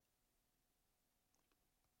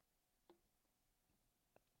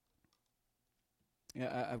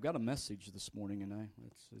Yeah, I've got a message this morning, and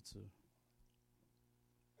it's a.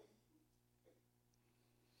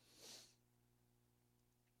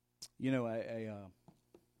 You know,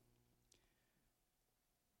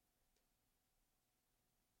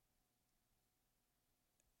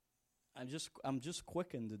 I'm just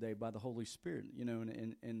quickened today by the Holy Spirit. You know,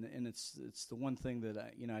 and it's the one thing that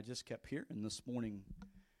I just kept hearing this morning.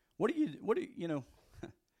 What do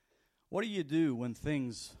you do when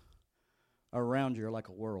things around you are like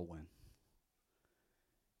a whirlwind?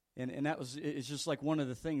 And it's just like one of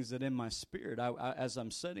the things that in my spirit, as I'm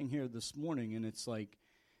sitting here this morning, and it's like,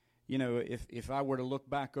 if I were to look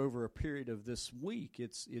back over a period of this week,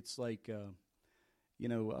 it's like,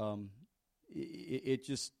 it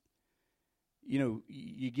just,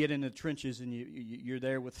 you get in the trenches and you're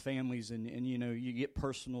there with families and you get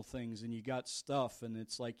personal things and you got stuff, and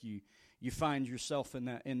it's like you find yourself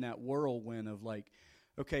in that whirlwind of like,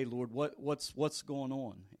 okay, Lord, what's going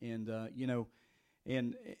on? And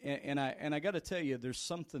and I got to tell you, there's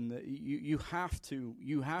something that you have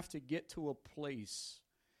to get to a place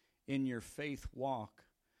in your faith walk,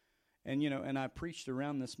 and and I preached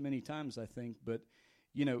around this many times, I think, but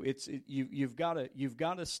you've got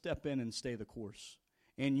to step in and stay the course,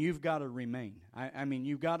 and you've got to remain. I mean,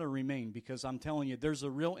 you've got to remain, because I'm telling you, there's a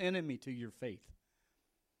real enemy to your faith.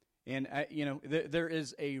 And, there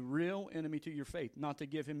is a real enemy to your faith. Not to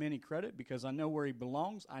give him any credit, because I know where he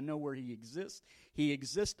belongs. I know where he exists. He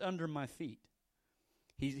exists under my feet.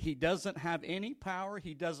 He doesn't have any power.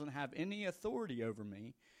 He doesn't have any authority over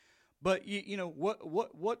me. But,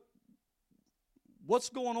 what's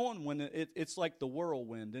going on when it's like the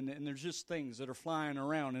whirlwind, and there's just things that are flying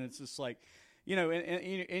around, and it's just like, and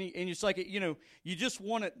it's like, you just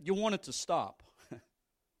want it to stop.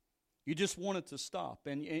 You just want it to stop,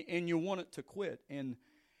 and you want it to quit. And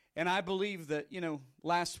I believe that,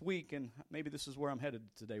 last week, and maybe this is where I'm headed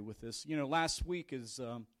today with this, last week is,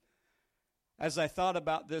 as I thought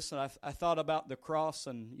about this, and I thought about the cross,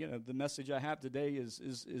 and, the message I have today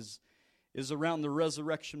is around the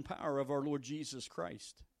resurrection power of our Lord Jesus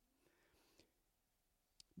Christ.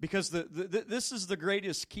 Because this is the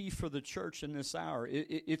greatest key for the church in this hour.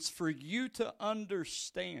 It's for you to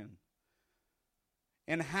understand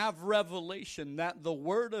and have revelation that the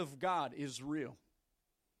Word of God is real.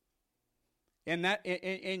 And that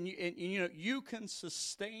you can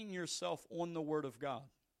sustain yourself on the Word of God.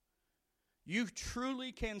 You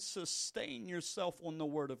truly can sustain yourself on the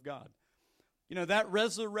Word of God. That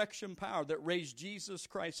resurrection power that raised Jesus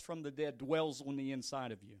Christ from the dead dwells on the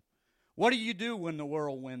inside of you. What do you do when the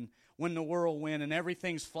whirlwind and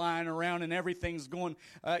everything's flying around and everything's going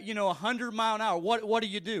 100 mile an hour? What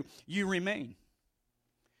do? You remain.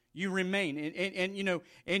 You remain, and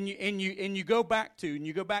you go back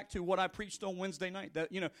to what I preached on Wednesday night. That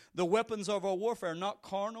the weapons of our warfare are not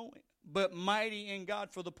carnal, but mighty in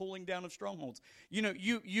God for the pulling down of strongholds.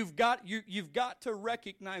 You've got to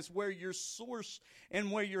recognize where your source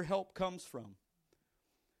and where your help comes from.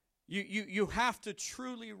 You have to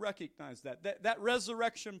truly recognize that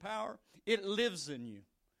resurrection power, it lives in you.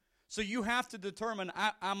 So you have to determine,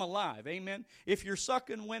 I'm alive. Amen. If you're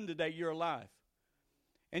sucking wind today, you're alive.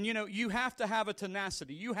 And you have to have a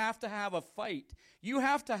tenacity. You have to have a fight. You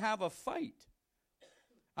have to have a fight.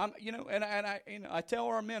 I tell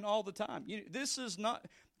our men all the time, this is not,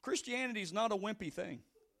 Christianity is not a wimpy thing.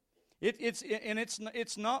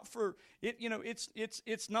 It's not for it.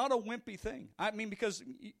 It's not a wimpy thing. I mean, because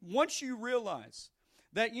once you realize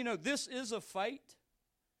that this is a fight,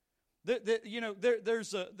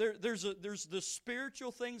 there's the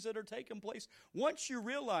spiritual things that are taking place. Once you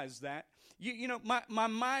realize that, my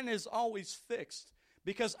mind is always fixed,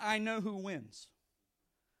 because I know who wins.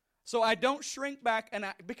 So I don't shrink back,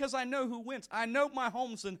 because I know who wins. I know my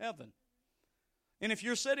home's in heaven. And if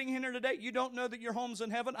you're sitting here today, you don't know that your home's in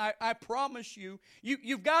heaven, I promise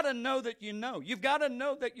you've got to know that you know. You've got to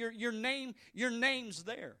know that your name's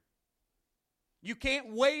there. You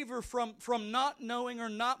can't waver from not knowing or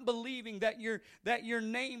not believing that your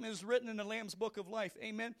name is written in the Lamb's Book of Life.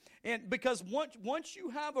 Amen. And because once you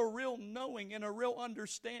have a real knowing and a real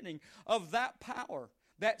understanding of that power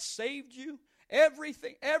that saved you,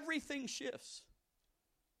 everything shifts.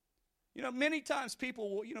 Many times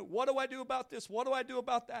people will, what do I do about this? What do I do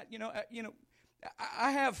about that?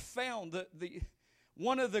 I have found that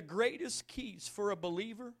one of the greatest keys for a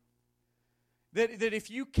believer, that if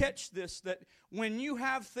you catch this, that when you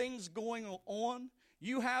have things going on,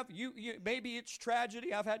 you maybe it's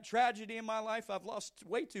tragedy. I've had tragedy in my life. I've lost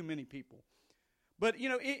way too many people. But,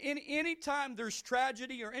 in any time there's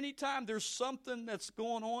tragedy or any time there's something that's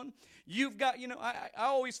going on, you've got, I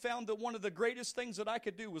always found that one of the greatest things that I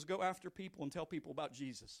could do was go after people and tell people about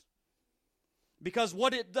Jesus. Because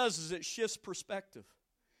what it does is it shifts perspective.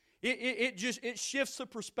 It shifts the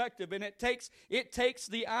perspective, and it takes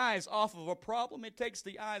the eyes off of a problem. It takes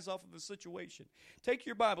the eyes off of a situation. Take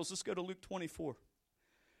your Bibles. Let's go to Luke 24.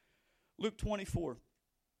 Luke 24.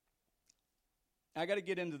 I got to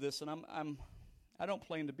get into this, and I don't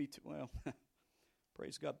plan to be too well.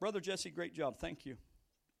 Praise God, Brother Jesse. Great job. Thank you.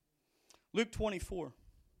 Luke 24.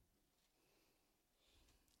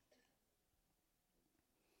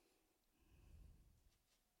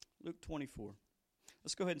 Luke 24.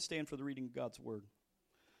 Let's go ahead and stand for the reading of God's Word.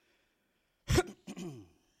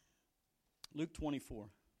 Luke 24.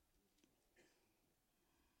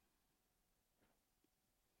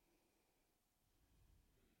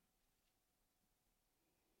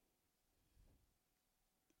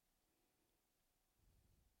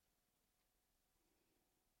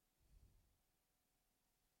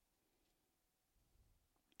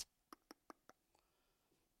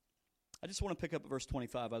 I just want to pick up at verse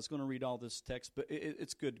 25. I was going to read all this text, but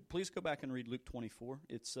it's good. Please go back and read Luke 24.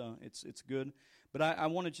 It's good. But I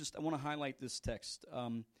want to highlight this text.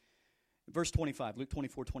 Verse 25, Luke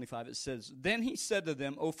 24:25, it says, "Then he said to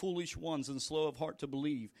them, O foolish ones and slow of heart to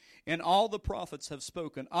believe, and all the prophets have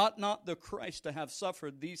spoken. Ought not the Christ to have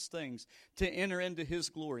suffered these things to enter into his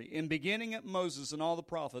glory? And beginning at Moses and all the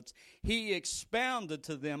prophets, he expounded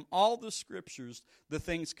to them all the scriptures, the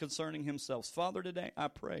things concerning himself." Father, today I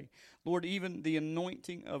pray, Lord, even the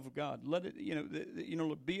anointing of God, let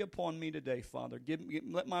it, be upon me today, Father.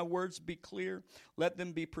 Let my words be clear. Let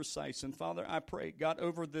them be precise. And Father, I pray, God,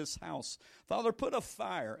 over this house, Father, put a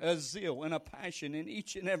fire, a zeal, and a passion in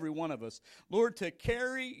each and every one of us, Lord, to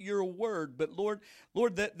carry your word. But Lord,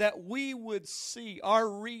 that we would see our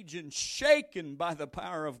region shaken by the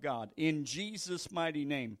power of God. In Jesus' mighty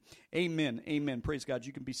name, amen. Amen. Praise God.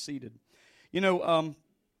 You can be seated. The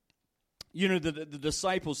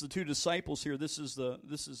disciples, the two disciples here. This is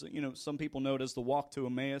some people know it as the walk to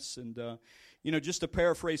Emmaus, and just to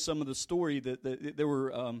paraphrase some of the story, that there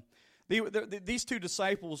were. These two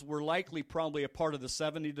disciples were likely probably a part of the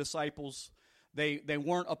 70 disciples. They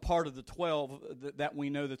weren't a part of the 12 that we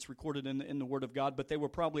know that's recorded in the Word of God, but they were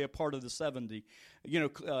probably a part of the 70.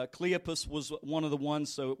 Cleopas was one of the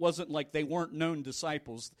ones, so it wasn't like they weren't known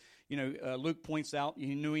disciples. Luke points out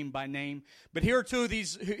he knew him by name. But here are two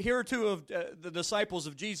of the disciples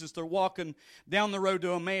of Jesus. They're walking down the road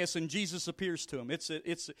to Emmaus, and Jesus appears to them. It's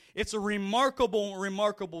a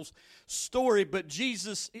remarkable story. But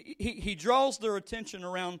Jesus he draws their attention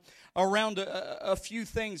around a few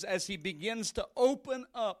things as he begins to open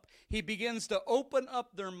up. He begins to open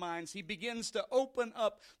up their minds. He begins to open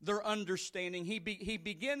up their understanding. He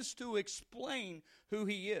begins to explain who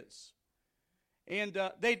he is. And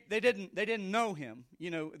they didn't know him,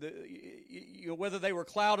 whether they were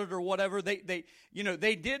clouded or whatever. They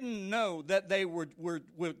didn't know that they were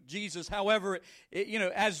with Jesus. However,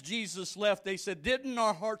 as Jesus left, they said, "Didn't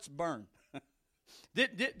our hearts burn?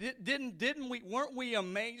 Didn't we? Weren't we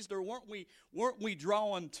amazed, or weren't we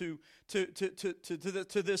drawn to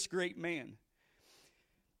this great man?"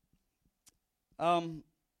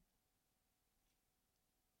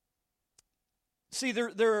 See,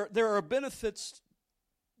 there are benefits.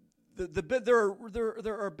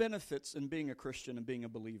 There are benefits in being a Christian and being a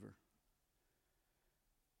believer.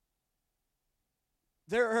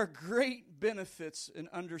 There are great benefits in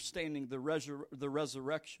understanding the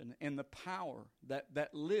resurrection and the power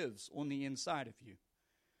that lives on the inside of you.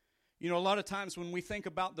 A lot of times when we think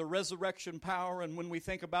about the resurrection power, and when we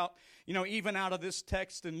think about, even out of this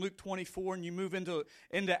text in Luke 24, and you move into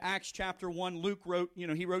Acts chapter 1, Luke wrote,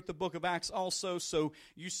 he wrote the book of Acts also, so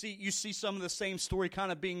you see some of the same story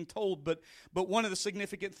kind of being told, but one of the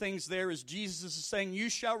significant things there is Jesus is saying, "You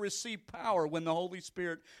shall receive power when the Holy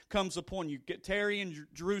Spirit comes upon you." Tarry in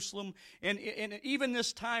Jerusalem, and even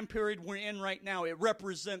this time period we're in right now, it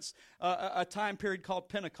represents a time period called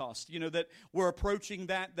Pentecost, that we're approaching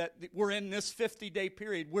that we're in this 50-day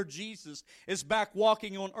period where Jesus is back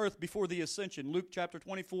walking on earth before the ascension. Luke chapter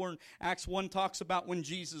 24 and Acts 1 talks about when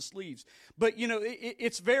Jesus leaves. But,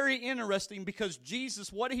 it's very interesting because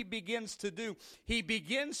Jesus, what he begins to do, he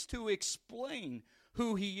begins to explain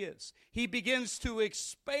who he is. He begins to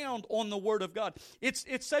expound on the Word of God. It's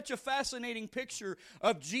such a fascinating picture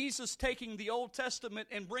of Jesus taking the Old Testament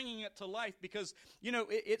and bringing it to life because,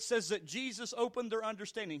 it says that Jesus opened their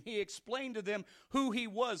understanding. He explained to them who he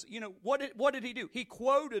was. What did he do? He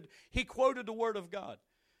quoted the Word of God.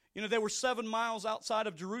 They were 7 miles outside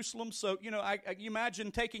of Jerusalem, so, you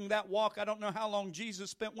imagine taking that walk. I don't know how long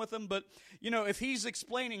Jesus spent with them, but, if he's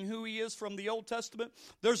explaining who he is from the Old Testament,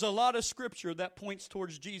 there's a lot of scripture that points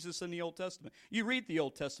towards Jesus in the Old Testament. You read the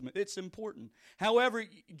Old Testament, it's important. However,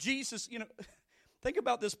 Jesus, think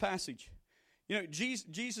about this passage.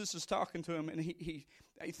 Jesus is talking to him, and he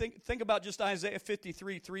think about just Isaiah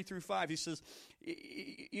 53, 3 through 5. He says,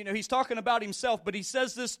 he's talking about himself, but he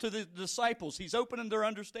says this to the disciples. He's opening their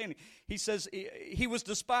understanding. He says, he was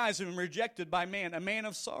despised and rejected by man, a man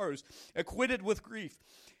of sorrows, acquitted with grief.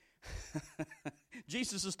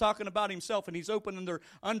 Jesus is talking about himself, and he's opening their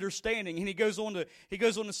understanding. And he goes on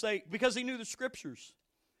to say, because he knew the scriptures,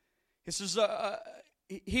 he says,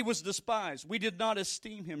 he was despised. We did not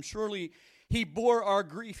esteem him. Surely he bore our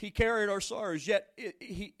grief. He carried our sorrows. Yet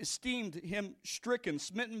he esteemed him stricken,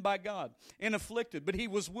 smitten by God, and afflicted. But he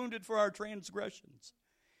was wounded for our transgressions.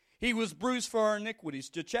 He was bruised for our iniquities.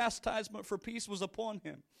 The chastisement for peace was upon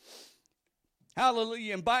him.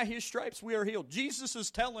 Hallelujah. And by his stripes we are healed. Jesus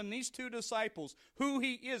is telling these two disciples who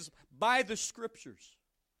he is by the scriptures.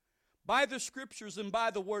 By the scriptures and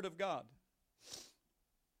by the word of God.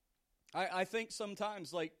 I think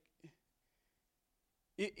sometimes,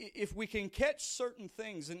 if we can catch certain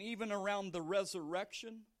things, and even around the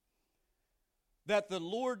resurrection, that the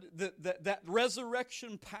Lord, that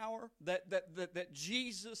resurrection power that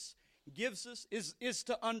Jesus gives us is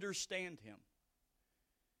to understand him.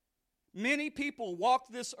 Many people walk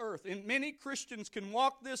this earth, and many Christians can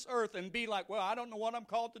walk this earth and be like, well, I don't know what I'm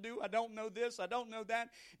called to do. I don't know this. I don't know that.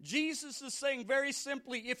 Jesus is saying very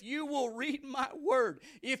simply, if you will read my word,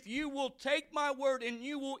 if you will take my word and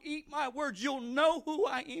you will eat my words, you'll know who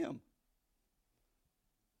I am.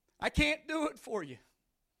 I can't do it for you.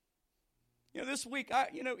 This week,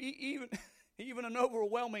 even an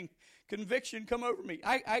overwhelming conviction come over me.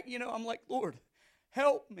 I'm like, Lord,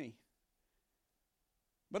 help me.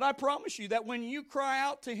 But I promise you that when you cry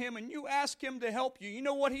out to him and you ask him to help you, you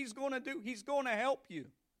know what he's going to do? He's going to help you.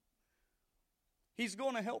 He's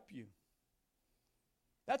going to help you.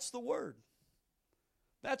 That's the word.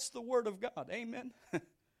 That's the word of God. Amen.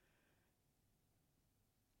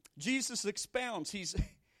 Jesus expounds.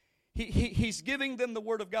 He's giving them the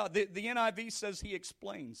word of God. The NIV says he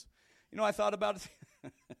explains. I thought about it.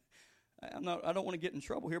 I don't want to get in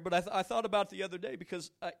trouble here, but I thought about it the other day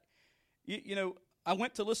because I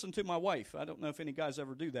went to listen to my wife. I don't know if any guys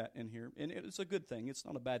ever do that in here, and it's a good thing. It's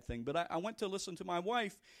not a bad thing. But I went to listen to my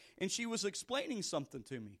wife, and she was explaining something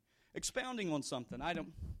to me, expounding on something.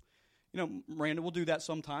 Miranda will do that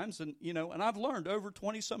sometimes, and I've learned over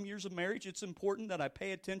 20-some years of marriage, it's important that I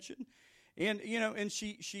pay attention. And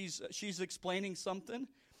she's explaining something,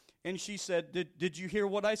 and she said, "Did you hear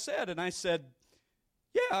what I said?" And I said,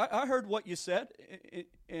 "Yeah, I heard what you said."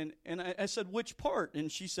 And I said, "Which part?"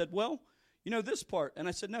 And she said, "Well, this part." And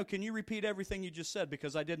I said, "No, can you repeat everything you just said,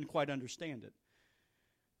 because I didn't quite understand it."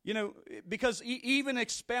 Because even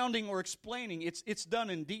expounding or explaining, it's done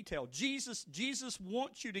in detail. Jesus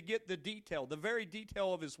wants you to get the detail, the very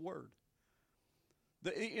detail of his word.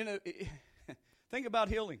 Think about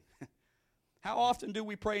healing. How often do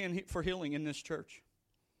we pray for healing in this church?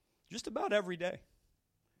 Just about every day.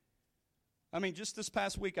 Just this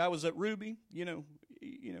past week I was at Ruby,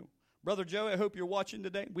 Brother Joey, I hope you're watching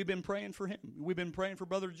today. We've been praying for him. We've been praying for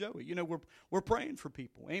Brother Joey. We're praying for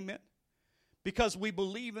people. Amen. Because we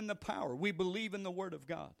believe in the power. We believe in the Word of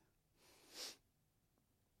God.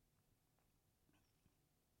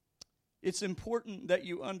 It's important that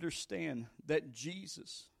you understand that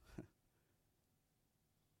Jesus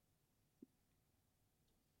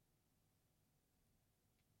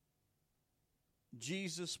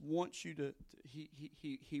wants you to,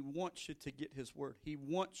 he wants you to get his word. He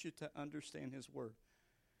wants you to understand his word.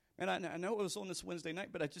 And I know it was on this Wednesday night,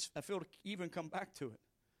 but I feel to even come back to it.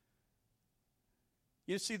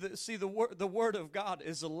 You see, the word of God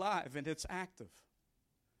is alive and it's active.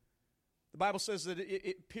 The Bible says that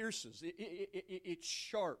it pierces. It's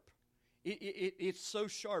sharp. It's so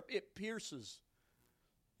sharp. It pierces.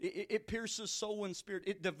 It pierces soul and spirit.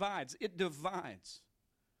 It divides. It divides.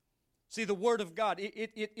 See, the Word of God,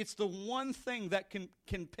 it's the one thing that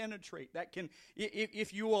can penetrate, that can,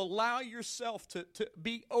 if you allow yourself to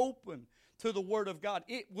be open to the Word of God,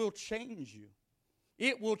 it will change you.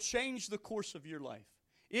 It will change the course of your life.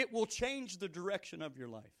 It will change the direction of your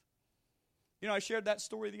life. I shared that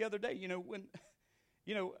story the other day, when,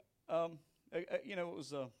 it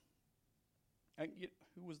was,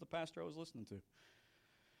 who was the pastor I was listening to?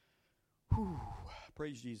 Whew.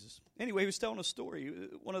 Praise Jesus. Anyway, he was telling a story.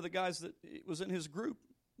 One of the guys that was in his group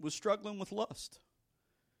was struggling with lust.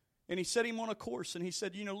 And he set him on a course, and he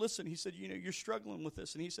said, listen, he said, you're struggling with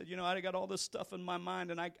this. And he said, I got all this stuff in my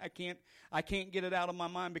mind, and I can't get it out of my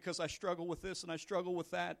mind because I struggle with this and I struggle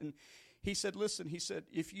with that. And he said, listen, he said,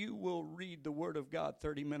 if you will read the Word of God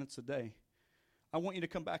 30 minutes a day, I want you to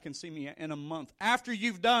come back and see me in a month after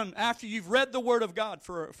you've read the Word of God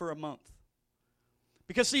for a month.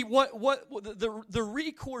 Because see, what the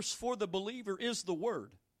recourse for the believer is the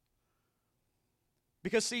Word.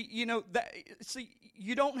 Because see,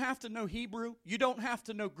 you don't have to know Hebrew, you don't have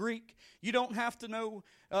to know Greek, you don't have to know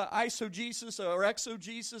eisegesis or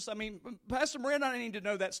exegesis. I mean, Pastor Miranda, I need to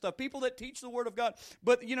know that stuff. People that teach the Word of God,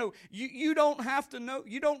 but you don't have to know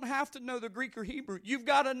the Greek or Hebrew. You've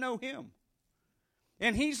got to know Him,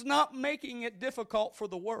 and He's not making it difficult for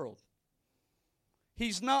the world.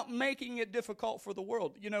 He's not making it difficult for the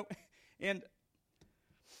world, and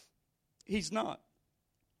He's not.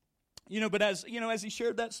 But as he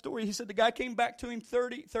shared that story, he said the guy came back to him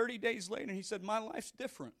 30 days later, and he said, my life's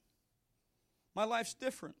different. My life's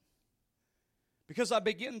different. Because I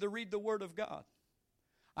begin to read the Word of God.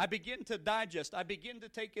 I begin to digest. I begin to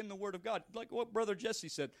take in the Word of God. Like what Brother Jesse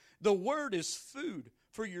said, the Word is food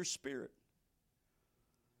for your spirit.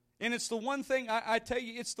 And it's the one thing, I tell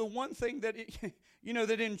you, it's the one thing that,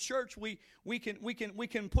 that in church we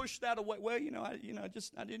can push that away. Well,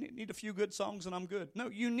 I didn't need a few good songs and I'm good. No,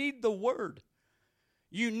 you need the Word.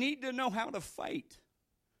 You need to know how to fight.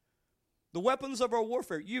 The weapons of our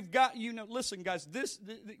warfare. You've got, listen guys,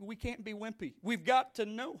 we can't be wimpy. We've got to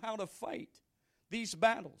know how to fight these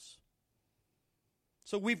battles.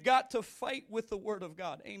 So we've got to fight with the Word of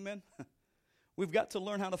God. Amen. We've got to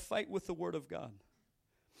learn how to fight with the Word of God.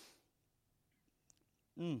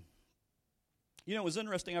 It was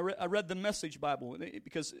interesting. I read the Message Bible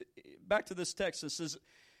because back to this text, it says,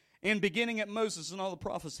 "And beginning at Moses and all the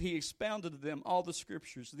prophets, he expounded to them all the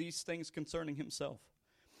scriptures, these things concerning himself."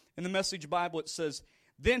 In the Message Bible, it says,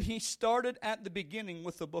 "Then he started at the beginning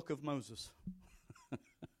with the book of Moses."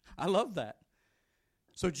 I love that.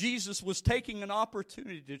 So Jesus was taking an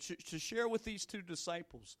opportunity to share with these two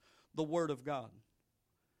disciples the Word of God.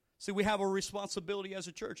 See, we have a responsibility as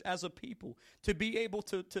a church, as a people, to be able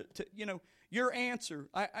to your answer,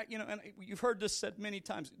 and you've heard this said many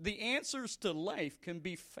times, the answers to life can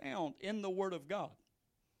be found in the Word of God.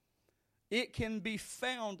 It can be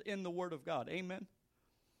found in the Word of God. Amen?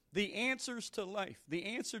 The answers to life, the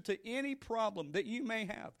answer to any problem that you may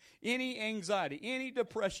have, any anxiety, any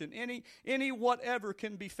depression, any whatever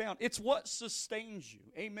can be found. It's what sustains you.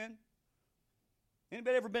 Amen?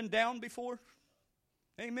 Anybody ever been down before?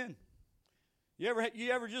 Amen. You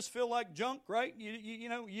ever just feel like junk, right?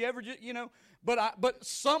 You ever just, but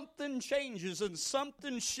something changes and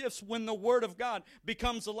something shifts when the Word of God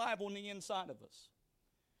becomes alive on the inside of us.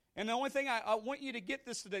 And the only thing I want you to get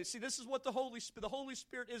this today. See, this is what the Holy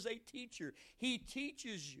Spirit is a teacher. He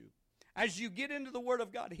teaches you. As you get into the Word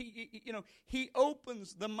of God, He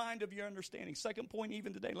opens the mind of your understanding. Second point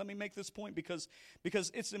even today. Let me make this point because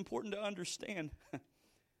it's important to understand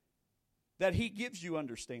that He gives you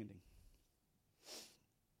understanding.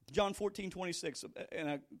 John 14:26, and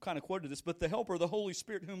I kind of quoted this, "But the Helper, the Holy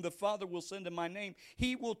Spirit, whom the Father will send in my name,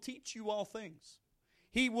 He will teach you all things."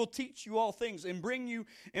 He will teach you all things and bring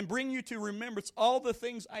you to remembrance all the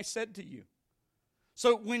things I said to you.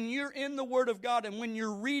 So when you're in the Word of God and when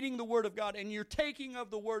you're reading the Word of God and you're taking of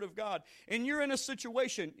the Word of God and you're in a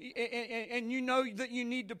situation and you know that you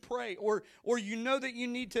need to pray or you know that you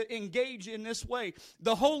need to engage in this way,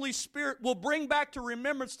 the Holy Spirit will bring back to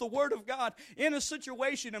remembrance the Word of God in a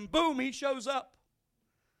situation and boom, He shows up.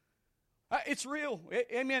 It's real.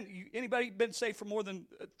 Amen. Anybody been saved for more than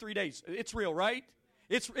 3 days? It's real, right?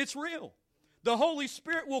 It's real. The Holy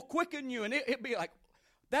Spirit will quicken you and it'll be like,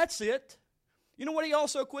 that's it. You know what He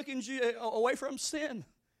also quickens you away from? Sin.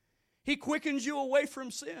 He quickens you away from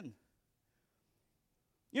sin.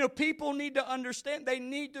 People need to understand they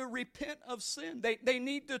need to repent of sin. They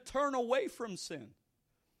need to turn away from sin.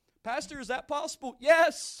 Pastor, is that possible?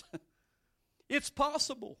 Yes. It's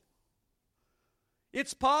possible.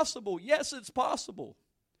 It's possible. Yes, it's possible.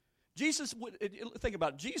 Think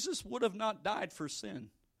about it. Jesus would have not died for sin.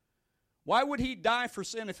 Why would He die for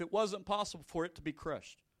sin if it wasn't possible for it to be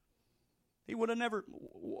crushed? He would have never,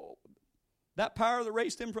 that power that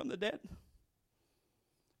raised Him from the dead.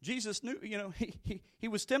 Jesus knew, he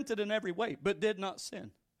was tempted in every way, but did not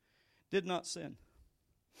sin. Did not sin.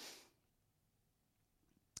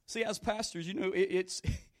 See, as pastors,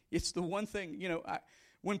 it's the one thing,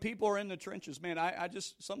 when people are in the trenches, man, I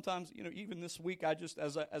just sometimes, even this week,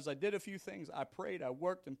 as I did a few things, I prayed, I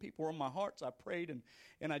worked, and people were in my hearts. I prayed,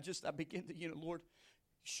 and I began to, Lord,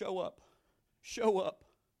 show up. Show up.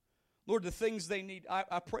 Lord, the things they need,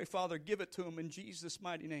 I pray, Father, give it to them in Jesus'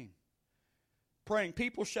 mighty name. Praying,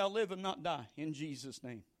 people shall live and not die in Jesus'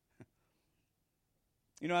 name.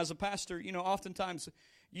 You know, as a pastor, you know, oftentimes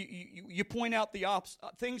you point out the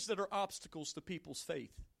things that are obstacles to people's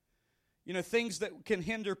faith. You know, things that can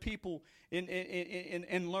hinder people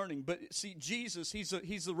in learning. But see, Jesus,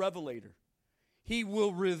 he's the revelator. He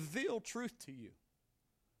will reveal truth to you.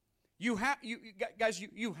 You have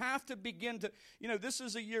to begin to, you know, this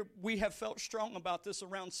is a year we have felt strong about this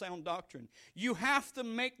around sound doctrine. You have to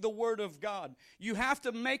make the Word of God. You have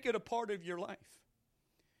to make it a part of your life.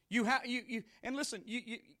 And listen,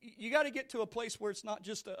 you got to get to a place where it's not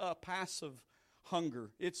just a passive hunger.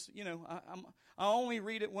 It's, you know, I only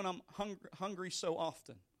read it when I'm hungry so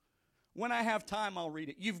often. When I have time, I'll read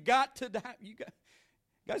it. You've got to,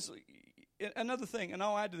 guys, another thing, and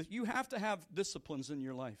I'll add to this, you have to have disciplines in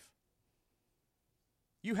your life.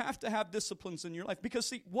 You have to have disciplines in your life. Because,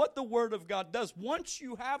 see, what the Word of God does, once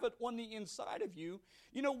you have it on the inside of you,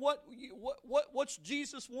 you know what's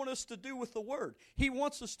Jesus want us to do with the Word? He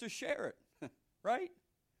wants us to share it, right?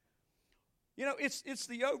 You know, it's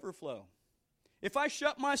the overflow. If I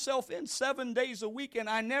shut myself in 7 days a week and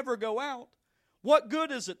I never go out, what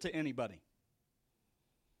good is it to anybody?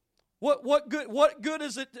 What good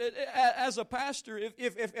is it as a pastor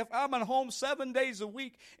if I'm at home 7 days a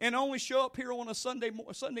week and only show up here on a Sunday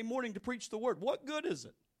morning to preach the Word? What good is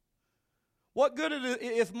it? What good is it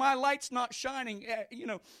if my light's not shining? You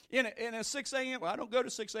know, in a 6 a.m. Well, I don't go to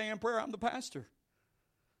 6 a.m. prayer. I'm the pastor.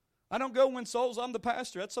 I don't go win souls. I'm the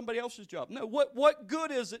pastor. That's somebody else's job. No. What good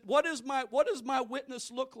is it? What does my witness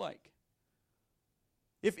look like?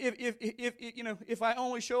 If you know, if I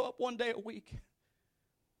only show up 1 day a week.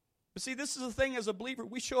 But see, this is the thing as a believer,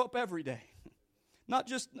 we show up every day. Not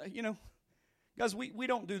just, you know, guys, we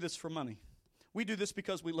don't do this for money. We do this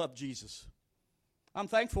because we love Jesus. I'm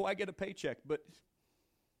thankful I get a paycheck, but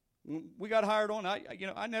we got hired on.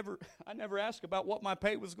 I never asked about what my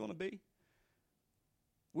pay was going to be.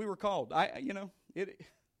 We were called. I'm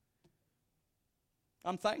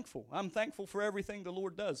thankful. I'm thankful for everything the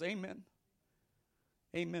Lord does. Amen.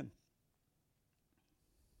 Amen.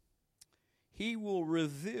 He will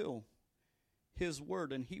reveal His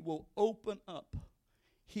Word, and He will open up.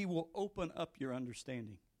 He will open up your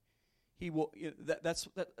understanding. He will. That's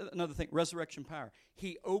another thing. Resurrection power.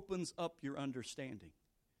 He opens up your understanding.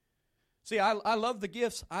 See, I love the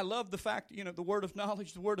gifts. I love the fact, you know, the word of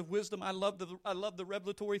knowledge, the word of wisdom. I love the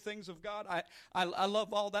revelatory things of God. I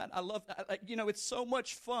love all that. You know, it's so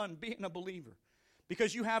much fun being a believer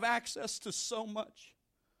because you have access to so much.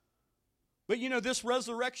 But you know, this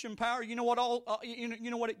resurrection power, you know what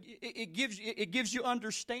it gives you? It gives you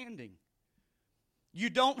understanding. You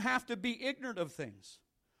don't have to be ignorant of things.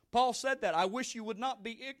 Paul said that. I wish you would not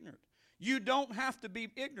be ignorant. You don't have to be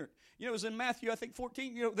ignorant. You know, it was in Matthew, I think,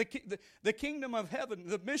 14, you know, the kingdom of heaven,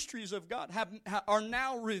 the mysteries of God are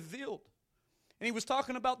now revealed. And he was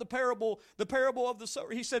talking about the parable of the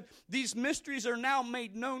sower. He said, these mysteries are now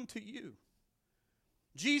made known to you.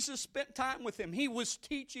 Jesus spent time with them. He was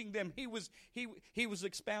teaching them. He was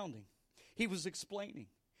expounding. He was explaining.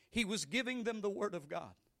 He was giving them the Word of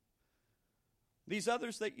God. These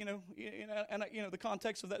others that, you know, the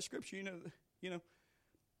context of that scripture, you know,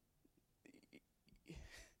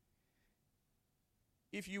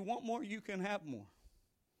 if you want more, you can have more.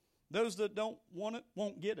 Those that don't want it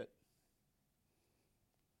won't get it.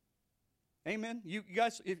 Amen. You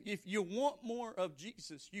guys, if you want more of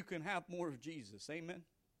Jesus, you can have more of Jesus. Amen.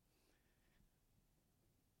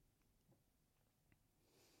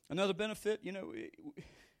 Another benefit, you know,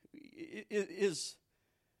 is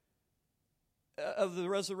of the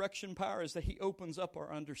resurrection power is that He opens up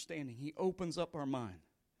our understanding. He opens up our mind.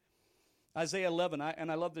 Isaiah 11,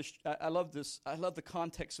 I love this. I love the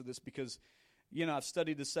context of this because, you know, I've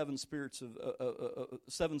studied the seven spirits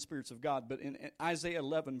of God. But in Isaiah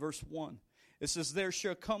 11, verse 1, it says, "There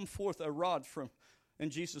shall come forth a rod from,"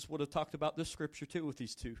 and Jesus would have talked about this scripture too with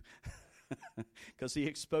these two, because He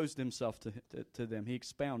exposed Himself to them. He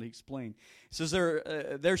expounded, He explained. It says,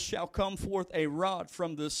 "There shall come forth a rod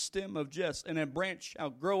from the stem of Jesse, and a branch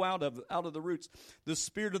shall grow out of the roots. The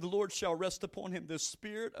Spirit of the Lord shall rest upon him, the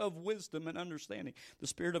Spirit of wisdom and understanding, the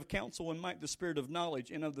Spirit of counsel and might, the Spirit of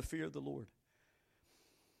knowledge and of the fear of the Lord."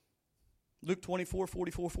 Luke 24,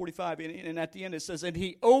 44, 45, and at the end it says, "And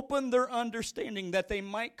He opened their understanding that they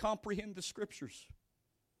might comprehend the Scriptures."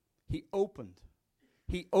 He opened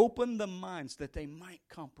the minds that they might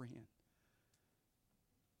comprehend.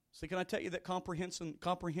 So can I tell you that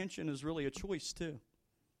comprehension is really a choice too.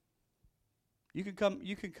 You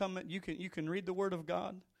can read the Word of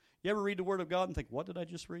God. You ever read the Word of God and think, what did I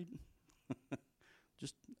just read?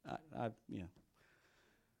 And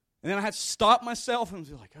then I had to stop myself and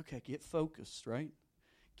be like, okay, get focused, right?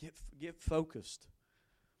 Get focused.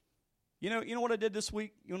 You know what I did this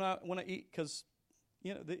week when I eat? Because,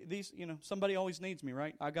 somebody always needs me,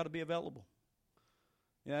 right? I got to be available.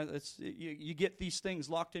 Yeah, you get these things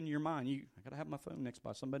locked into your mind. I got to have my phone next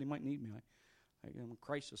by. Somebody might need me. I'm a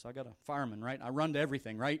crisis. I got a fireman, right? I run to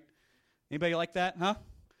everything, right? Anybody like that, huh?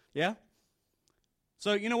 Yeah?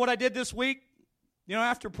 So you know what I did this week?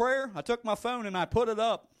 After prayer, I took my phone and I put it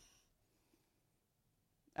up.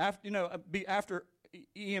 After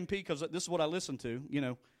EMP, because this is what I listen to,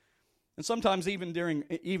 And sometimes even during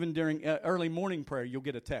early morning prayer, you'll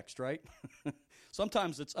get a text, right?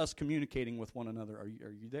 Sometimes it's us communicating with one another. Are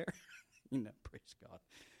you there? Praise God.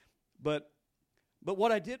 But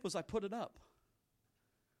what I did was I put it up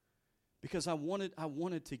because I wanted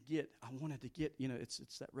to get.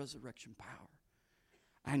 It's that resurrection power.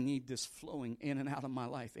 I need this flowing in and out of my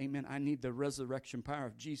life. Amen. I need the resurrection power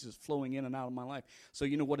of Jesus flowing in and out of my life. So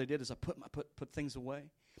you know what I did is I put things away,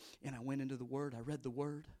 and I went into the Word. I read the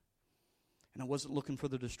Word, and I wasn't looking for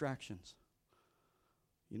the distractions.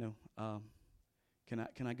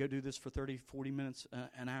 Can I go do this for 30, 40 minutes,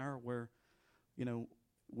 an hour where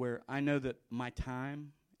I know that my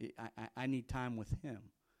time, I need time with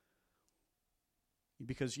Him.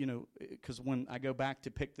 Because when I go back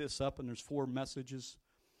to pick this up and there's 4 messages,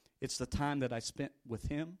 it's the time that I spent with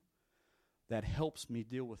Him that helps me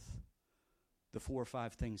deal with the 4 or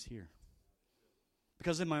 5 things here.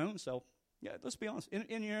 Because in my own self, let's be honest,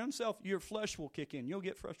 in your own self, your flesh will kick in. You'll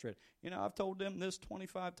get frustrated. I've told them this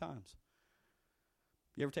 25 times.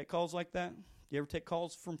 You ever take calls like that? You ever take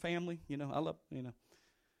calls from family? I love,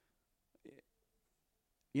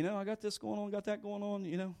 I got this going on, got that going on,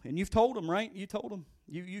 And you've told them, right? You told them.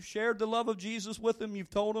 You've shared the love of Jesus with them.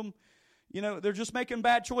 You've told them, they're just making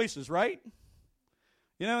bad choices, right?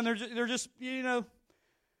 And they're just. And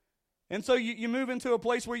so you move into a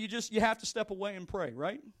place where you have to step away and pray,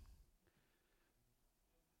 right?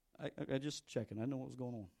 I just checking. I know what was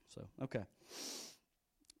going on. So, okay.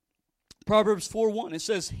 Proverbs 4:1, it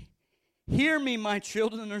says, "Hear me, my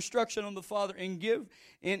children, the instruction of the Father, and give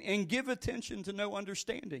attention to know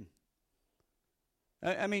understanding."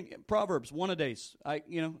 Proverbs, 1 a days.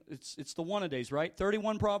 It's the 1 a days, right?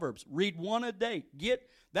 31 Proverbs. Read 1 a day.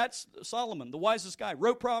 That's Solomon, the wisest guy,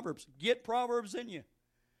 wrote Proverbs. Get Proverbs in you.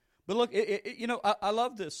 But look, I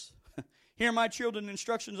love this. Hear my children,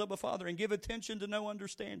 instructions of a father, and give attention to know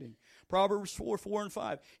understanding. Proverbs 4 and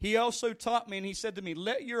 5. He also taught me, and he said to me,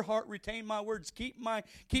 let your heart retain my words. Keep my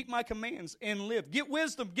commands and live. Get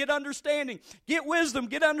wisdom, get understanding. Get wisdom,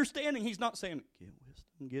 get understanding. He's not saying, get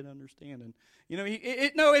wisdom, get understanding. Get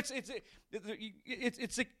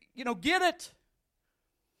it.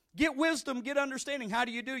 Get wisdom, get understanding. How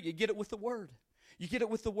do? You get it with the Word. You get it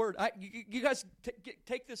with the Word. You guys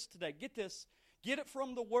take this today. Get this. Get it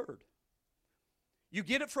from the Word. You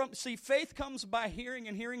get it from, faith comes by hearing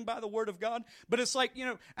and hearing by the Word of God. But it's like,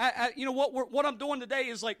 what I'm doing today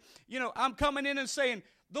is like, I'm coming in and saying,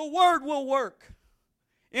 the Word will work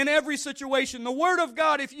in every situation. The Word of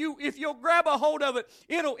God, if you'll grab a hold of it,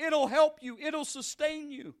 it'll help you. It'll sustain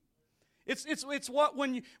you. It's what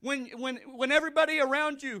when everybody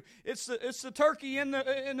around you, it's the turkey in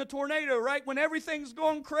the tornado, right? When everything's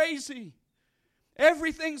going crazy.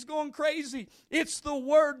 Everything's going crazy. It's the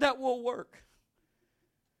Word that will work.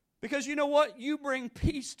 Because you know what? You bring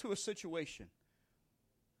peace to a situation.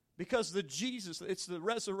 Because it's the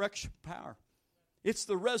resurrection power. It's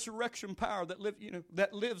the resurrection power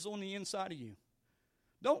that lives on the inside of you.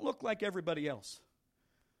 Don't look like everybody else.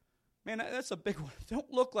 Man, that's a big one.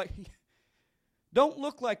 Don't look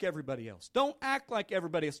like everybody else. Don't act like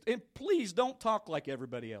everybody else. And please don't talk like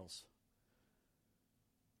everybody else.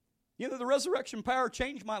 The resurrection power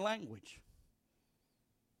changed my language.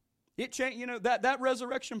 It changed, that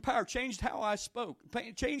resurrection power changed how I spoke,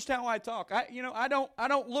 changed how I talk. I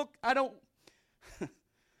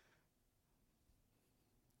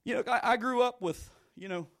grew up with,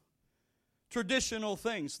 traditional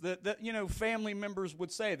things that family members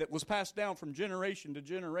would say that was passed down from generation to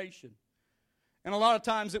generation. And a lot of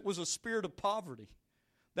times it was a spirit of poverty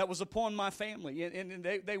that was upon my family, and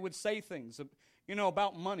they would say things,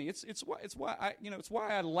 about money. It's why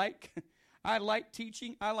I like I like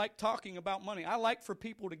teaching. I like talking about money. I like for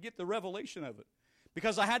people to get the revelation of it,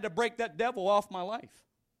 because I had to break that devil off my life.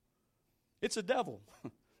 It's a devil.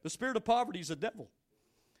 The spirit of poverty is a devil.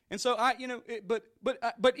 And so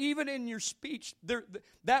but even in your speech,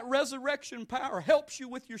 that resurrection power helps you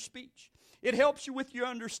with your speech. It helps you with your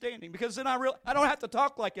understanding, because then I don't have to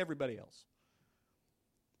talk like everybody else.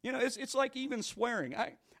 It's like even swearing.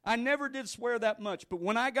 I never did swear that much, but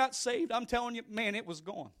when I got saved, I'm telling you, man, it was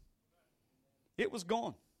gone. It was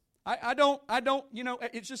gone. I don't,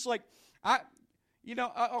 it's just like,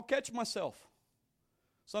 I'll catch myself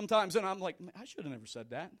sometimes, and I'm like, I should have never said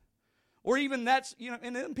that. Or even that's,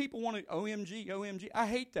 and then people want to, OMG. I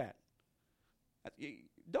hate that.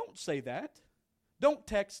 Don't say that. Don't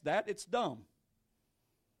text that. It's dumb.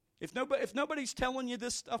 If nobody's telling you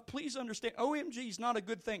this stuff, please understand, OMG is not a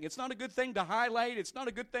good thing. It's not a good thing to highlight. It's not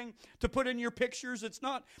a good thing to put in your pictures. It's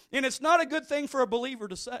not a good thing for a believer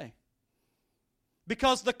to say.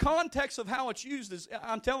 Because the context of how it's used is,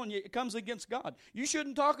 I'm telling you, it comes against God. You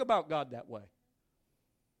shouldn't talk about God that way.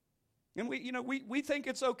 And we think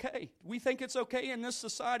it's okay. We think it's okay in this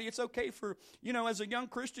society. It's okay for, as a young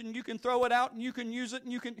Christian, you can throw it out and you can use it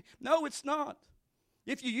and you can. No, it's not.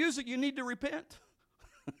 If you use it, you need to repent.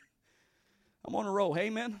 I'm on a roll.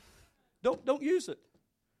 Amen. Don't use it.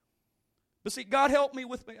 But see, God help me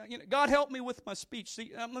with my speech.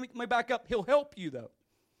 See, let me back up. He'll help you though.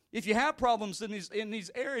 If you have problems in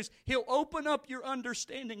these areas, He'll open up your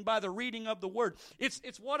understanding by the reading of the Word.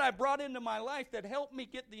 It's what I brought into my life that helped me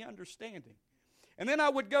get the understanding. And then I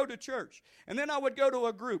would go to church, and then I would go to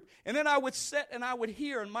a group, and then I would sit and I would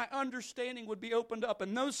hear, and my understanding would be opened up.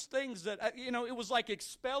 And those things that, it was like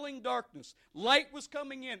expelling darkness. Light was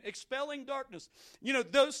coming in, expelling darkness.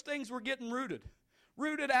 Those things were getting rooted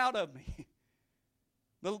out of me.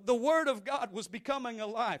 The Word of God was becoming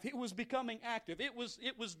alive. It was becoming active. It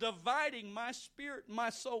was dividing my spirit and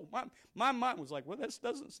my soul. My mind was like, well, this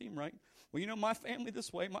doesn't seem right. Well, my family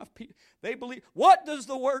this way, my people, they believe. What does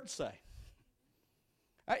the Word say?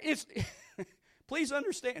 Please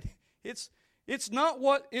understand. It's not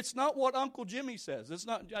what Uncle Jimmy says. It's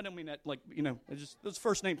not. I don't mean that like this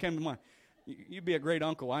first name came to mind. You'd be a great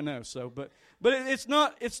uncle, I know. So, but it's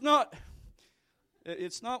not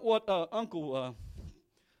what Uncle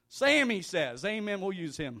Sammy says. Amen. We'll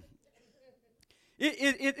use him.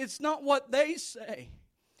 It's not what they say.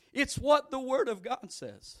 It's what the Word of God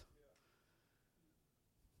says.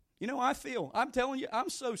 I'm telling you,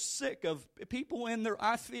 I'm so sick of people in there.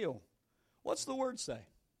 I feel. What's the Word say?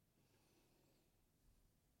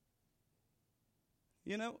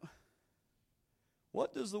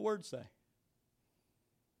 What does the Word say?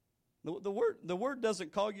 The word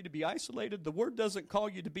doesn't call you to be isolated. The Word doesn't call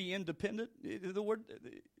you to be independent. The Word,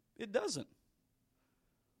 it doesn't.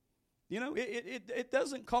 It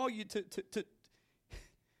doesn't call you to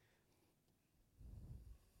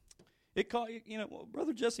it call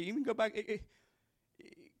Brother Jesse, even go back.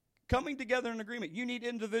 Coming together in agreement. You need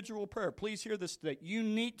individual prayer. Please hear this today. You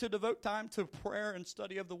need to devote time to prayer and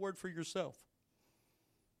study of the Word for yourself.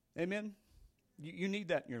 Amen. You need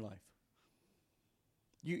that in your life.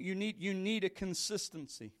 You need a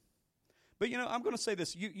consistency. But I'm going to say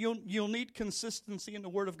this. You'll need consistency in the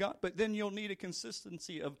Word of God, but then you'll need a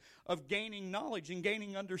consistency of gaining knowledge and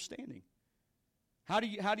gaining understanding. How do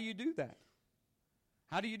you do that?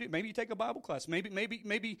 How do you do? Maybe you take a Bible class. Maybe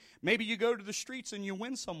you go to the streets and you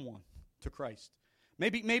win someone to Christ.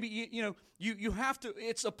 Maybe you have to.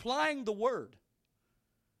 It's applying the Word.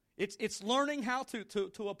 It's learning how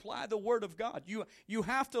to apply the Word of God. You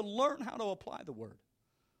have to learn how to apply the Word.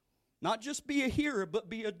 Not just be a hearer, but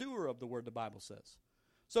be a doer of the Word, the Bible says.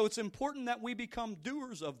 So it's important that we become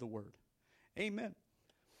doers of the Word. Amen.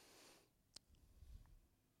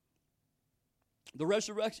 The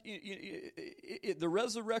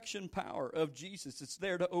resurrection power of Jesus, it's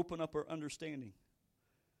there to open up our understanding.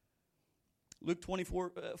 Luke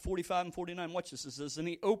 24, 45 and 49, watch this. It says, and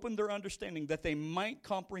He opened their understanding that they might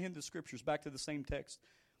comprehend the Scriptures. Back to the same text.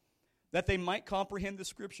 That they might comprehend the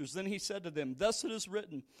Scriptures. Then He said to them, thus it is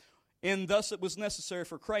written, and thus it was necessary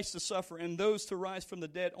for Christ to suffer and those to rise from the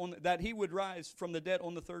dead, that He would rise from the dead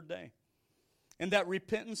on the third day. And that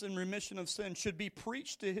repentance and remission of sin should be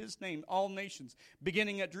preached to His name, all nations,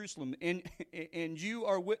 beginning at Jerusalem. And you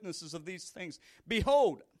are witnesses of these things.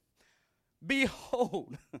 Behold,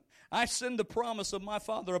 I send the promise of my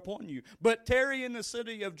Father upon you. But tarry in the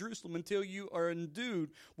city of Jerusalem until you are endued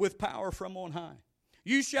with power from on high.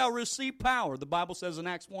 You shall receive power, the Bible says in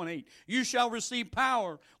Acts 1:8. You shall receive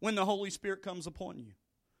power when the Holy Spirit comes upon you.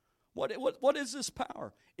 What is this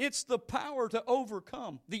power? It's the power to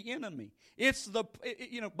overcome the enemy. It's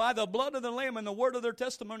by the blood of the Lamb and the word of their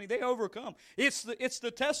testimony, they overcome. It's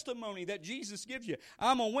the testimony that Jesus gives you.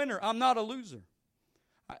 I'm a winner. I'm not a loser.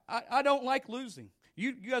 I don't like losing.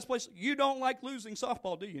 You guys play. You don't like losing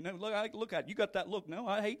softball, do you? No, look at it. You got that look. No,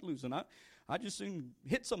 I hate losing. I just soon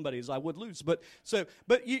hit somebody as I would lose. But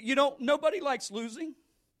you don't. Nobody likes losing.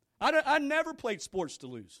 I never played sports to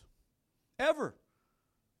lose, ever.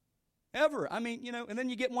 I mean, and then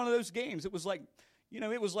you get one of those games. It was like,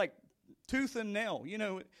 It was like tooth and nail,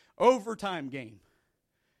 overtime game.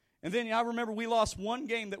 And then I remember we lost one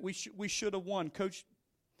game that we should have won.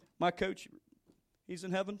 My coach, he's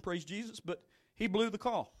in heaven, praise Jesus, but he blew the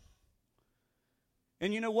call.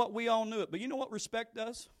 And you know what? We all knew it. But you know what respect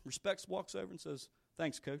does? Respect walks over and says,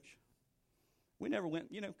 thanks, coach. We never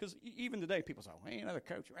went, because even today people say, hey, another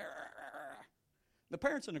coach. The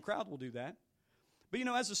parents in the crowd will do that. But,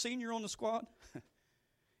 as a senior on the squad,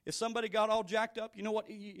 if somebody got all jacked up, you know what?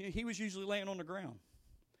 He was usually laying on the ground.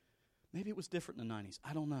 Maybe it was different in the 90s.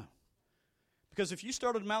 I don't know. Because if you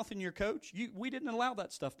started mouthing your coach, we didn't allow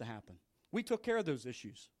that stuff to happen. We took care of those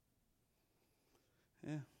issues.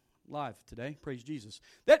 Yeah, live today. Praise Jesus.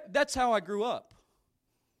 That's how I grew up.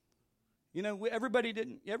 Everybody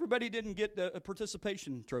didn't get a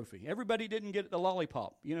participation trophy. Everybody didn't get a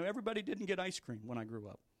lollipop. Everybody didn't get ice cream when I grew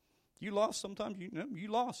up. You lost sometimes. You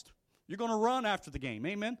lost. You're going to run after the game.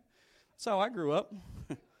 Amen. That's how I grew up.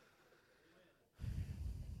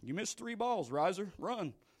 You missed 3 balls, riser,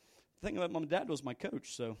 run. The thing about my dad was my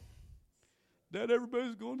coach, so. Dad,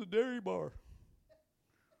 everybody's going to dairy bar.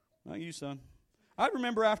 Not you, son. I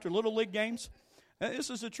remember after Little League games, this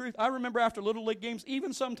is the truth, I remember after Little League games,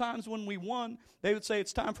 even sometimes when we won, they would say,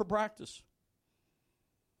 it's time for practice.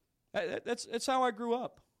 That's how I grew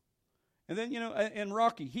up. And then, in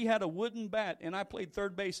Rocky, he had a wooden bat, and I played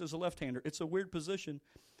third base as a left-hander. It's a weird position,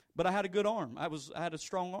 but I had a good arm. I had a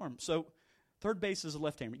strong arm. So third base is a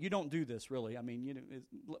left-hander. You don't do this, really. I mean,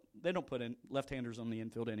 they don't put in left-handers on the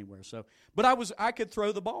infield anywhere. So, but I could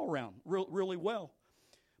throw the ball around really well.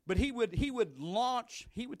 But he would launch.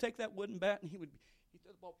 He would take that wooden bat and he'd throw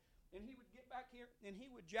the ball, and he would get back here and he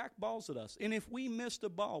would jack balls at us. And if we missed a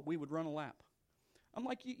ball, we would run a lap. I'm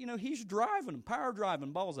like, he's power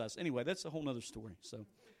driving balls at us. Anyway, that's a whole other story. So,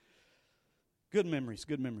 good memories.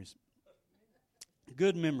 Good memories.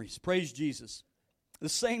 Praise Jesus.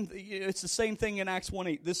 It's the same thing in Acts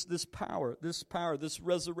 1:8. This power, this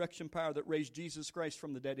resurrection power that raised Jesus Christ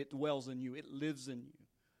from the dead, it dwells in you. It lives in you.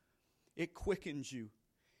 It quickens you.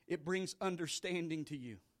 It brings understanding to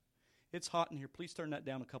you. It's hot in here. Please turn that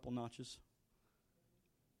down a couple notches.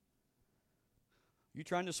 You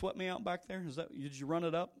trying to sweat me out back there? Did you run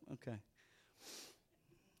it up? Okay.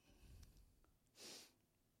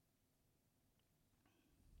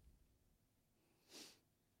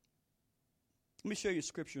 Let me show you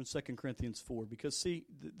scripture in 2 Corinthians 4. Because, see,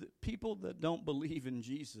 the people that don't believe in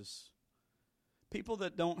Jesus, people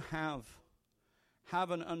that don't have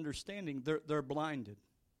an understanding, they're blinded.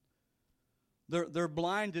 They're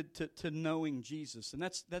blinded to knowing Jesus. And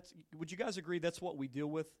that's would you guys agree that's what we deal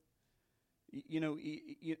with?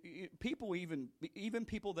 People, even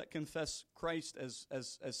people that confess Christ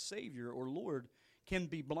as Savior or Lord, can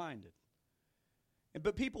be blinded.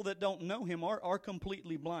 But people that don't know Him are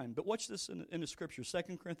completely blind. But watch this in the Scripture,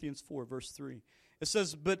 2 Corinthians 4, verse 3. It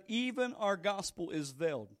says, but even our gospel is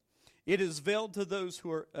veiled. It is veiled to those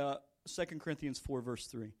who are, 2 Corinthians 4, verse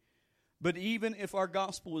 3. But even if our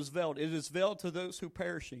gospel is veiled, it is veiled to those who are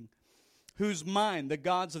perishing, whose mind the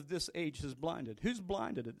gods of this age has blinded. Who's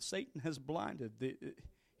blinded it? Satan has blinded.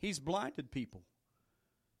 He's blinded people.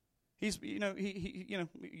 He's,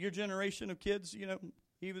 your generation of kids,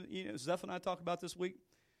 even Zeph and I talk about this week.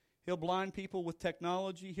 He'll blind people with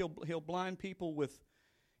technology. He'll blind people with,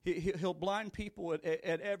 he'll blind people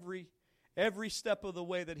at every step of the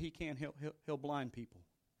way that he can. He'll blind people.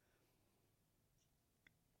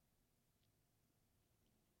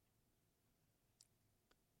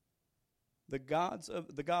 The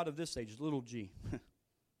God of this age, little g.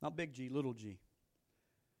 Not big G, little g.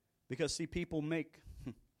 Because, see, people make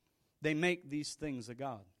these things a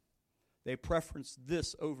God. They preference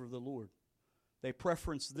this over the Lord. They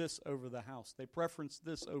preference this over the house. They preference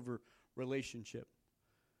this over relationship.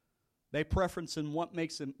 They preference in what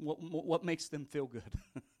makes them feel good.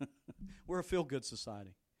 We're a feel-good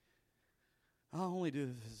society. I'll only do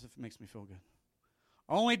this if it makes me feel good.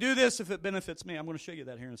 I'll only do this if it benefits me. I'm going to show you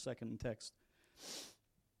that here in a second in text.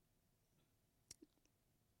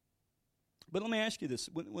 But let me ask you this.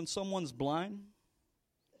 When someone's blind,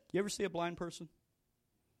 you ever see a blind person?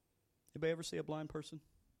 Anybody ever see a blind person?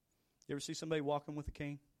 You ever see somebody walking with a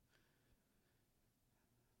cane?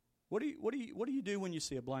 What do you do when you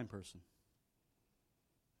see a blind person?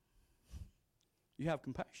 You have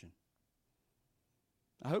compassion.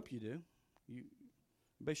 I hope you do.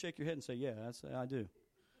 Everybody shake your head and say, yeah, I do.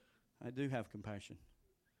 I do have compassion.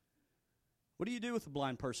 What do you do with a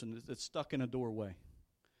blind person that's stuck in a doorway?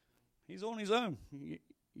 He's on his own.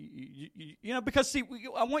 Because, see,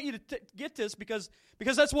 I want you to get this because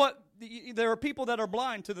that's what, there are people that are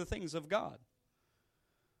blind to the things of God.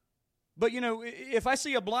 But, if I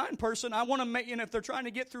see a blind person, I want to make, if they're trying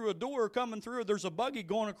to get through a door or coming through, or there's a buggy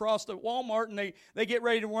going across the Walmart and they get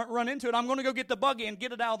ready to run into it, I'm going to go get the buggy and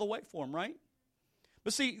get it out of the way for them, right?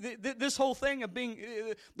 But see, this whole thing of being,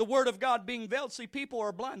 the Word of God being veiled, see, people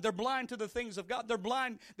are blind. They're blind to the things of God. They're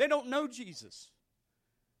blind. They don't know Jesus.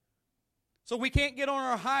 So we can't get on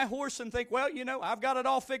our high horse and think, well, I've got it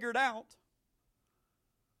all figured out.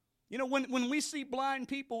 When we see blind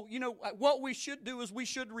people, what we should do is we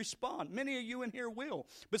should respond. Many of you in here will.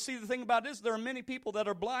 But see, the thing about it is there are many people that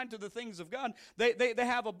are blind to the things of God.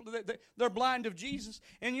 They're blind of Jesus.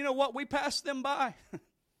 And you know what? We pass them by.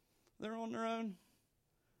 They're on their own.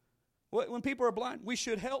 When people are blind, we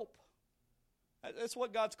should help. That's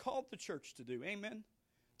what God's called the church to do. Amen?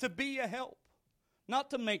 To be a help. Not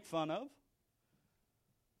to make fun of.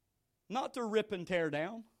 Not to rip and tear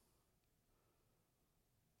down.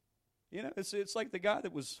 It's like the guy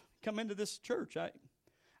that was come into this church.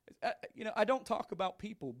 I don't talk about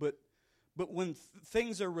people, but when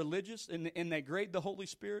things are religious and they grade the Holy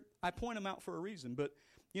Spirit, I point them out for a reason. But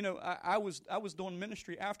I was doing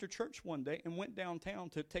ministry after church one day and went downtown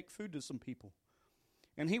to take food to some people,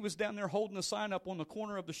 and he was down there holding a sign up on the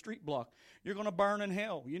corner of the street block. You're going to burn in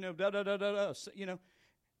hell. Da da da da da.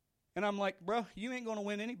 And I'm like, bro, you ain't going to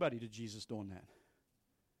win anybody to Jesus doing that.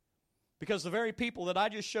 Because the very people that I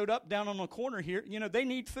just showed up down on the corner here, they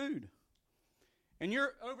need food. And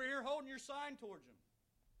you're over here holding your sign towards them.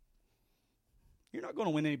 You're not going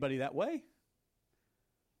to win anybody that way.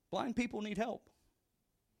 Blind people need help.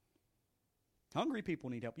 Hungry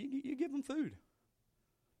people need help. You give them food.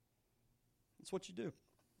 That's what you do.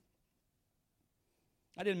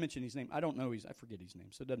 I didn't mention his name. I don't know I forget his name,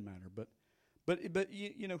 so it doesn't matter. But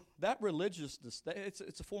that religiousness,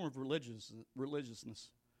 it's a form of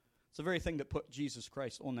religiousness. It's the very thing that put Jesus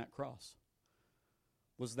Christ on that cross.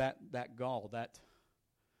 Was that gall, that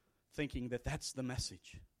thinking that that's the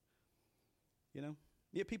message.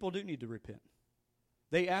 Yeah, people do need to repent.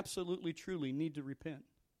 They absolutely, truly need to repent.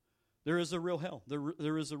 There is a real hell.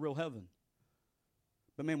 There is a real heaven.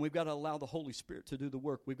 But man, we've got to allow the Holy Spirit to do the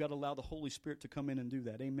work. We've got to allow the Holy Spirit to come in and do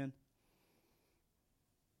that. Amen.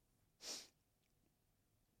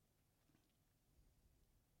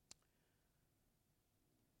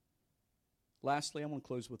 Lastly, I want to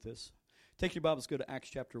close with this. Take your Bibles, go to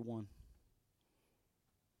Acts chapter 1.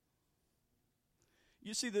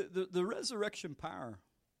 You see, the resurrection power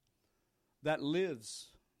that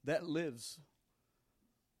lives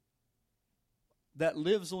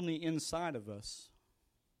on the inside of us,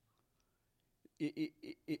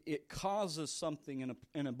 it causes something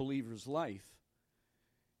in a believer's life.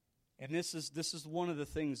 And this is one of the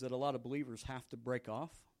things that a lot of believers have to break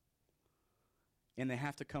off. And they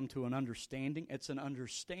have to come to an understanding. It's an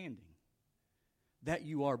understanding that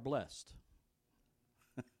you are blessed.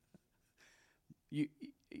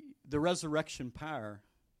 The resurrection power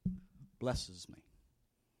blesses me.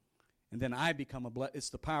 And then I become a blessing. It's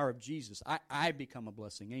the power of Jesus. I become a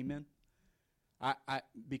blessing. Amen?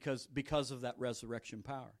 Because of that resurrection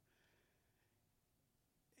power.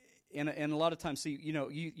 And a lot of times, see,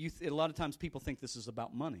 a lot of times people think this is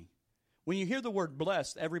about money. When you hear the word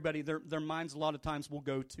blessed, everybody, their minds a lot of times will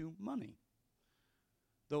go to money.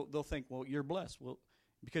 They'll think, well, you're blessed. Well,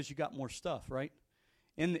 because you got more stuff, right?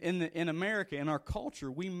 In America, in our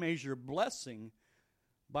culture, we measure blessing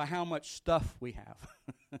by how much stuff we have.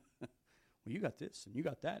 Well, you got this, and you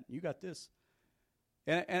got that, and you got this.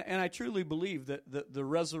 And I truly believe that the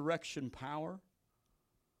resurrection power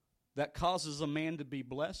that causes a man to be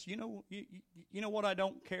blessed, you know what I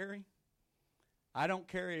don't carry? I don't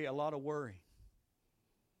carry a lot of worry.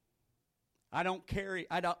 I don't carry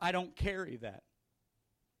that.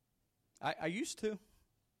 I used to.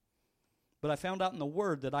 But I found out in the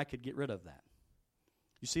Word that I could get rid of that.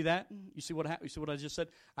 You see that? You see what I just said?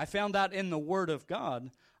 I found out in the Word of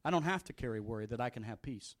God, I don't have to carry worry, that I can have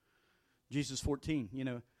peace. Jesus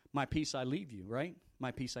 14, my peace I leave you, right?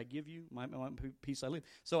 My peace I give you, my peace I leave.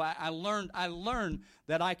 So I learned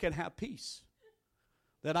that I could have peace.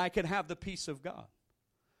 That I could have the peace of God.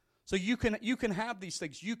 So you can have these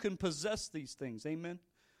things. You can possess these things. Amen?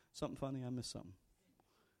 Something funny? I missed something.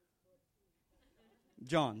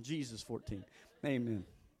 John, Jesus 14. Amen.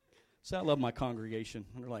 So I love my congregation.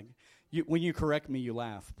 They're like, when you correct me, you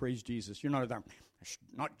laugh. Praise Jesus. You're not there. It's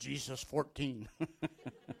not Jesus 14.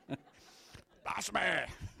 That's me.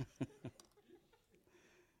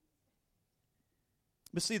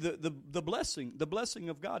 But see, the blessing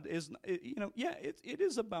of God is, it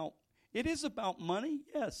is about money,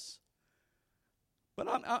 yes. But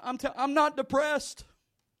I'm not depressed.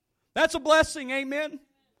 That's a blessing, amen.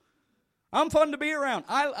 I'm fun to be around.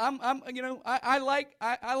 I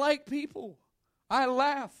like people. I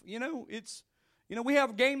laugh. We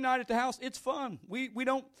have game night at the house. It's fun.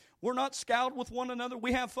 We're not scowled with one another.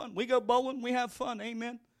 We have fun. We go bowling. We have fun.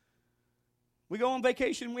 Amen. We go on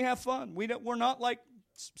vacation. We have fun. We're not like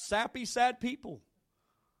sappy, sad people.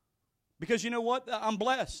 Because you know what? I'm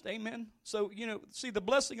blessed. Amen. So, see, the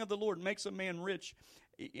blessing of the Lord makes a man rich,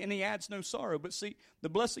 and he adds no sorrow. But see, the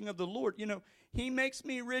blessing of the Lord, he makes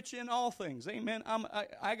me rich in all things. Amen.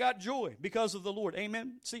 I got joy because of the Lord.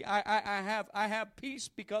 Amen. See, I have peace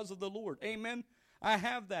because of the Lord. Amen. I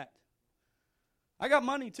have that. I got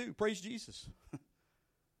money too. Praise Jesus.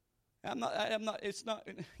 It's not,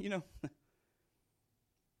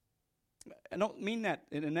 I don't mean that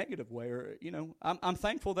in a negative way, or I'm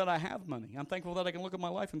thankful that I have money. I'm thankful that I can look at my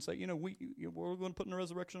life and say, we're going to put in a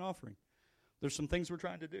resurrection offering. There's some things we're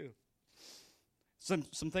trying to do. Some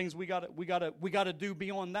things we gotta do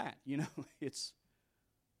beyond that. It's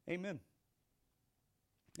amen.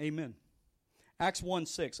 Amen. Acts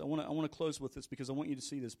 1:6. I want to close with this because I want you to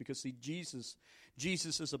see this. Because see, Jesus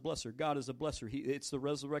is a blesser. God is a blesser. It's the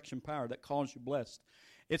resurrection power that calls you blessed.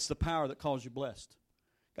 It's the power that calls you blessed.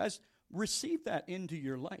 Guys, receive that into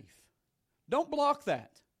your life. Don't block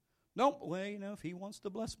that. If he wants to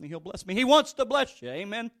bless me, he'll bless me. He wants to bless you.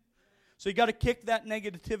 Amen. So you got to kick that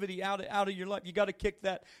negativity out of your life. You got to kick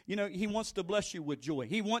that. He wants to bless you with joy.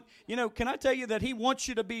 Can I tell you that he wants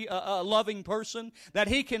you to be a loving person? That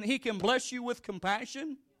he can bless you with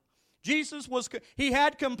compassion? Jesus he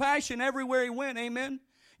had compassion everywhere he went. Amen.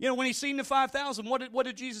 When he seen the 5,000, what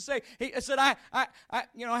did Jesus say? He said, I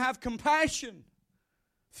have compassion.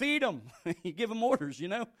 Feed them. You give them orders,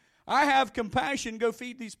 I have compassion. Go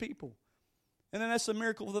feed these people. And then that's the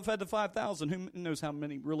miracle that fed the 5,000. Who knows how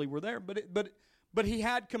many really were there? But he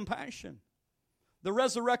had compassion. The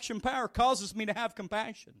resurrection power causes me to have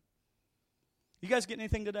compassion. You guys get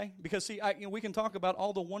anything today? Because see, we can talk about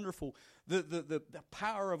all the wonderful, the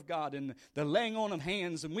power of God and the laying on of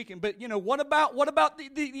hands, and we can. But what about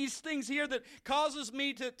these things here that causes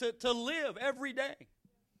me to live every day?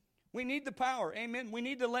 We need the power, amen. We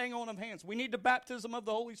need the laying on of hands. We need the baptism of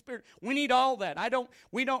the Holy Spirit. We need all that.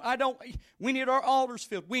 We need our altars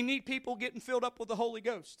filled. We need people getting filled up with the Holy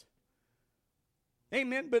Ghost.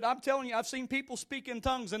 Amen. But I'm telling you, I've seen people speak in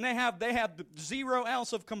tongues, and they have 0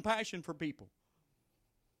 ounce of compassion for people.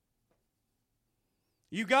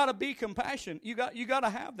 You got to be compassionate. You got to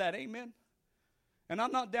have that, amen. And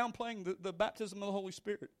I'm not downplaying the baptism of the Holy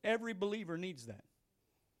Spirit. Every believer needs that.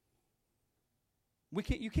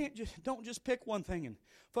 Don't just pick one thing and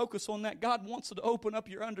focus on that. God wants to open up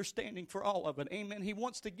your understanding for all of it. Amen. He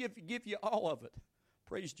wants to give you all of it.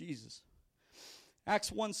 Praise Jesus. Acts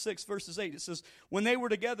 1:6 verses 8. It says, when they were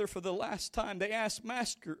together for the last time, they asked,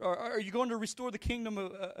 Master, are you going to restore the kingdom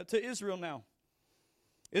to Israel now?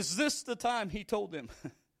 Is this the time? He told them.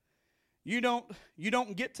 You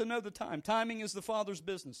don't get to know the time. Timing is the Father's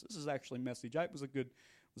business. This is actually a message. It was a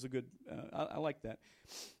good. I like that.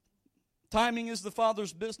 Timing is the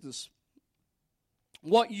Father's business.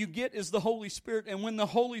 What you get is the Holy Spirit, and when the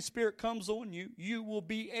Holy Spirit comes on you, you will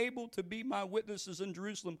be able to be my witnesses in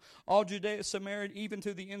Jerusalem, all Judea, Samaria, even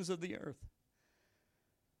to the ends of the earth.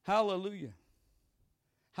 Hallelujah.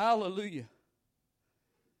 Hallelujah.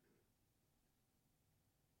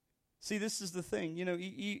 See, this is the thing,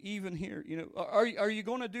 even here, are you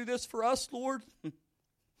going to do this for us, Lord?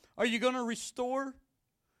 Are you going to restore?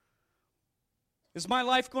 Is my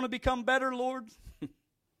life going to become better, Lord?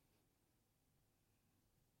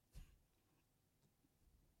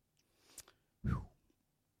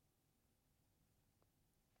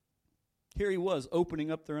 Here he was,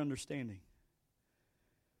 opening up their understanding.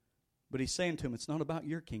 But he's saying to them, it's not about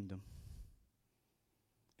your kingdom.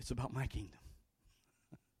 It's about my kingdom.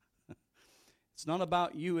 It's not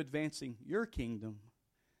about you advancing your kingdom.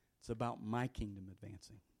 It's about my kingdom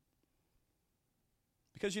advancing.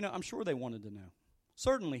 Because, I'm sure they wanted to know.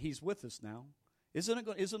 Certainly, he's with us now. Isn't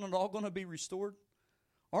it all going to be restored?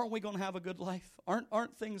 Aren't we going to have a good life?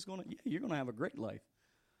 Aren't things going to? Yeah, you're going to have a great life.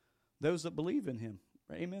 Those that believe in him,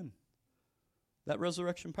 amen. That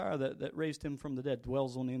resurrection power that raised him from the dead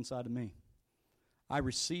dwells on the inside of me. I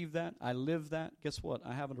receive that. I live that. Guess what?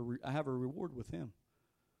 I have a reward with him.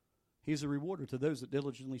 He's a rewarder to those that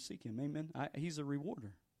diligently seek him. Amen. He's a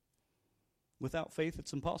rewarder. Without faith,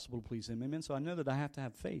 it's impossible to please him. Amen. So I know that I have to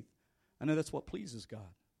have faith. I know that's what pleases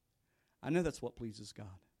God. I know that's what pleases God.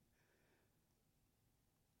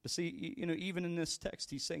 But see, even in this text,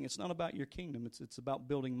 he's saying it's not about your kingdom. It's about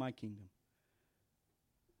building my kingdom.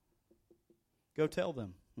 Go tell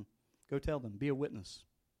them. Go tell them. Be a witness.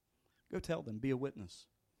 Go tell them. Be a witness.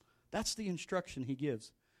 That's the instruction he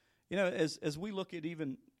gives. You know, as we look at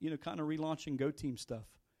even, kind of relaunching Go Team stuff,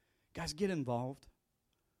 guys, get involved.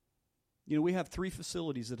 You know, we have 3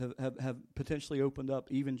 facilities that have potentially opened up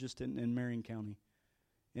even just in Marion County.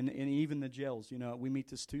 And even the jails, we meet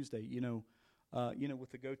this Tuesday,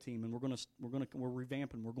 with the Go Team, and we're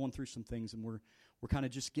revamping, we're going through some things, and we're kind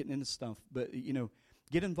of just getting into stuff. But,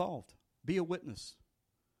 get involved. Be a witness.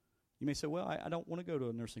 You may say, well, I don't want to go to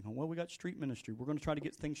a nursing home. Well, we got street ministry. We're going to try to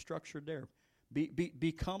get things structured there.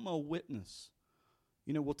 Become a witness.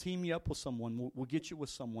 We'll team you up with someone. We'll get you with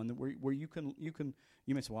someone where you can.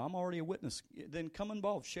 You may say, well, I'm already a witness. Then come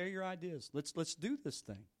involved. Share your ideas. Let's do this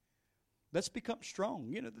thing. Let's become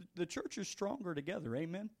strong. The church is stronger together.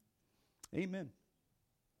 Amen. Amen.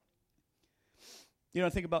 I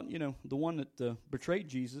think about, the one that betrayed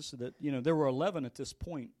Jesus, that, there were 11 at this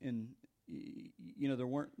point, and, there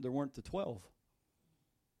weren't the 12.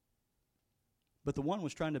 But the one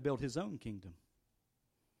was trying to build his own kingdom,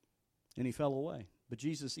 and he fell away. But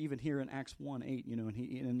Jesus, even here in Acts 1:8, and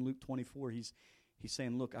in Luke 24, he's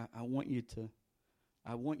saying, look, I want you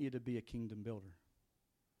to be a kingdom builder.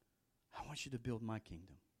 I want you to build my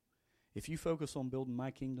kingdom. If you focus on building my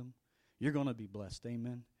kingdom, you're going to be blessed.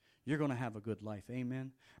 Amen. You're going to have a good life.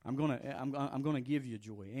 Amen. I'm going to give you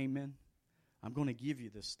joy. Amen. I'm going to give you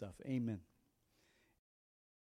this stuff. Amen.